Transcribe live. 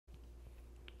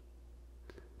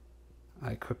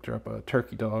I cooked her up a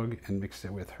turkey dog and mixed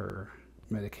it with her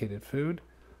medicated food.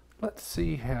 Let's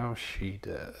see how she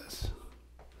does.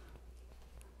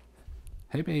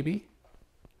 Hey, baby.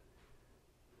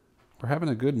 We're having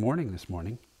a good morning this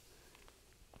morning.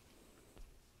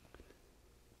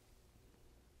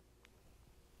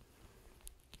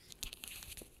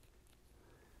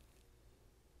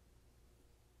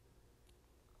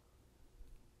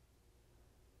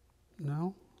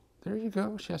 No, there you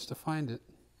go. She has to find it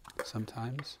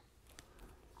sometimes.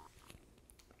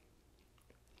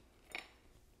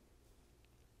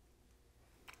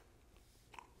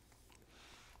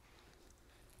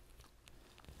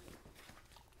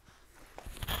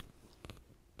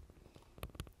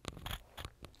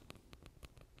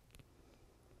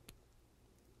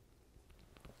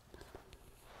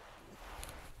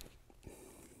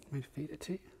 Let me feed it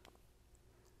to you.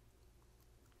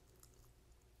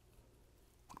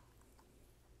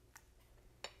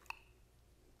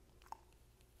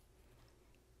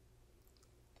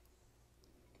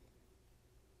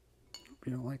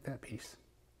 You don't like that piece.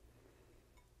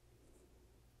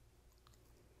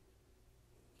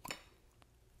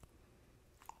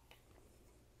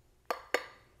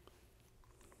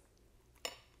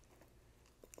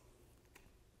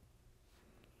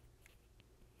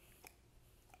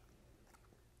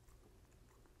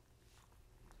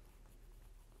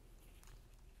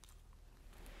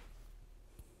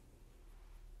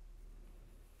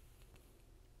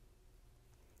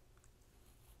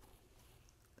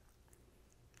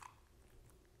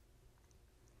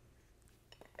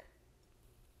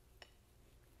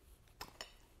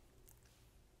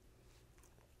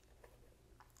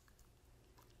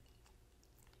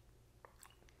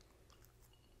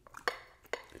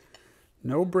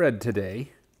 No bread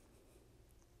today.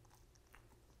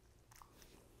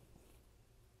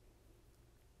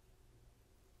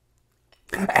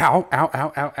 Ow, ow,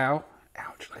 ow, ow, ow.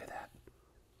 Ouch, look at that.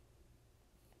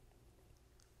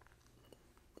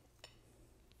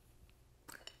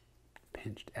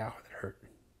 Pinched. Ow, that hurt.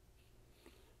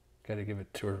 Got to give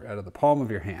it to her out of the palm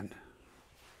of your hand.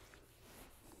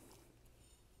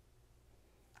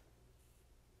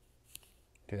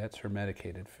 Okay, that's her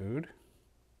medicated food.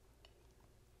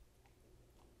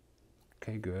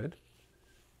 Okay, good.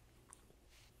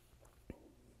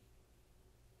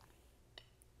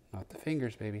 Not the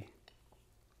fingers, baby.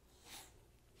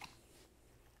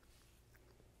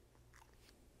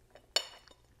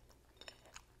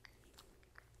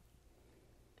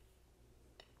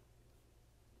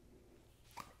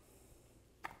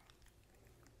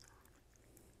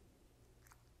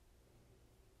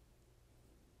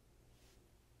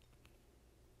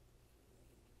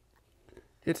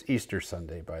 It's Easter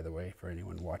Sunday, by the way, for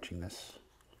anyone watching this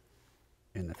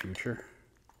in the future.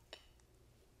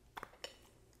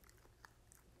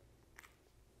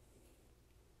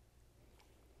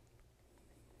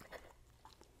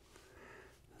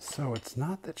 So it's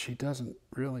not that she doesn't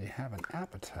really have an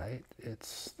appetite,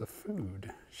 it's the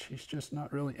food. She's just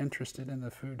not really interested in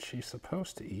the food she's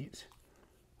supposed to eat.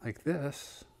 Like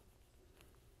this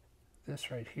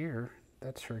right here,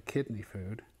 that's her kidney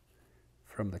food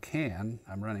from the can.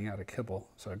 I'm running out of kibble,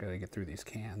 so I've got to get through these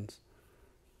cans.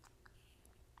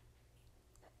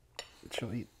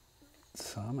 She'll eat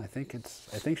some. I think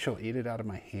she'll eat it out of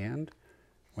my hand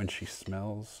when she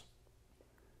smells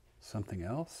something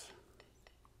else.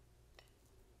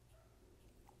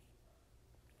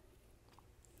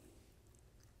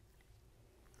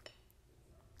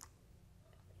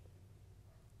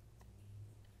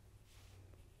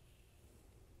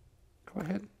 Go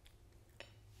ahead.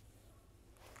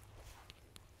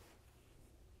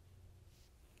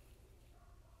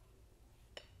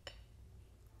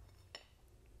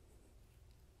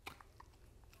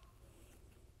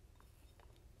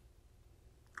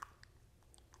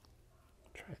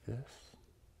 Try this.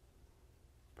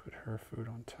 Put her food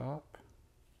on top.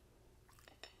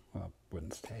 Well, it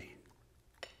wouldn't stay.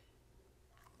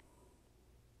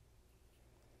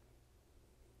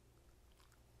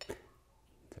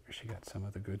 She got some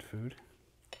of the good food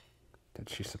that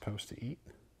she's supposed to eat.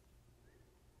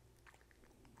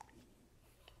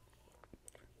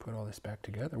 Put all this back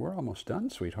together. We're almost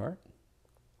done, sweetheart.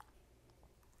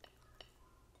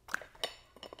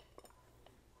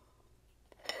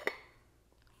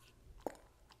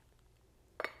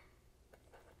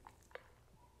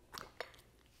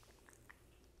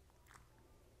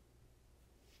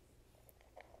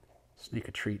 Sneak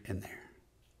a treat in there.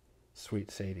 Sweet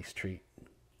Sadie's treat.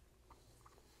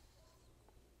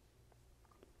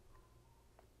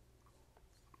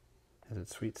 Is it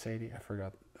Sweet Sadie? I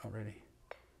forgot already.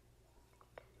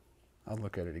 I'll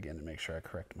look at it again to make sure I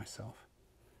correct myself.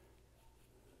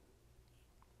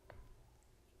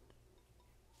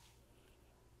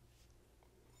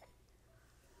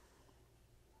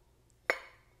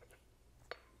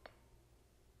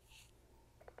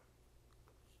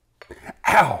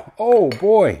 Ow! Oh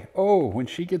boy! Oh, when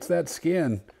she gets that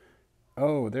skin,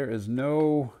 oh, there is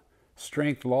no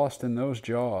strength lost in those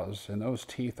jaws, and those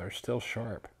teeth are still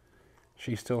sharp.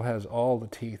 She still has all the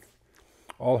teeth,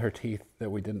 all her teeth that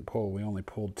we didn't pull. We only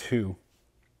pulled 2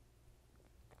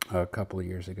 a couple of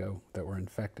years ago that were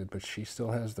infected, but she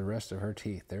still has the rest of her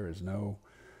teeth. There is no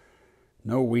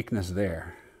weakness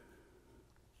there.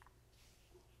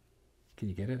 Can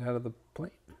you get it out of the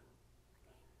plate?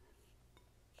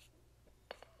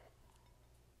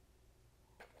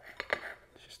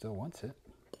 She still wants it.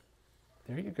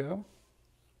 There you go.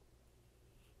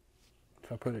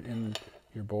 If I put it in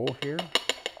your bowl here,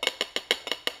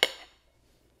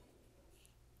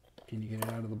 can you get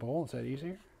it out of the bowl? Is that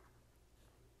easier?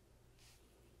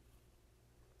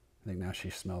 I think now she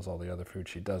smells all the other food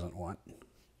she doesn't want.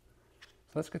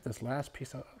 So let's get this last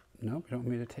piece of... Nope, you don't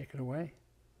want me to take it away.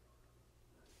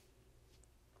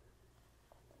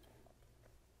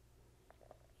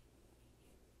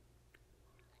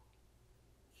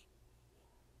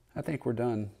 I think we're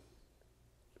done.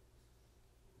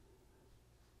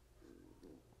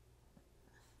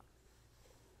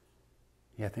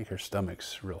 Yeah, I think her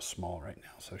stomach's real small right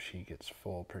now, so she gets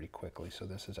full pretty quickly. So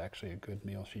this is actually a good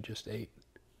meal she just ate.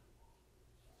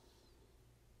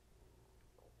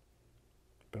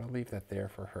 But I'll leave that there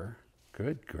for her.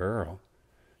 Good girl.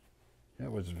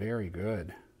 That was very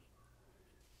good.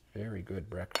 Very good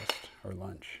breakfast or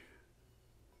lunch.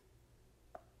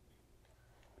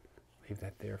 Leave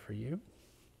that there for you.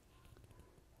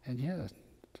 And yeah,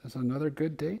 it's another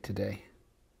good day today.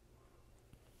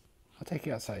 I'll take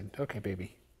you outside. Okay,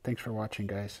 baby. Thanks for watching,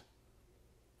 guys.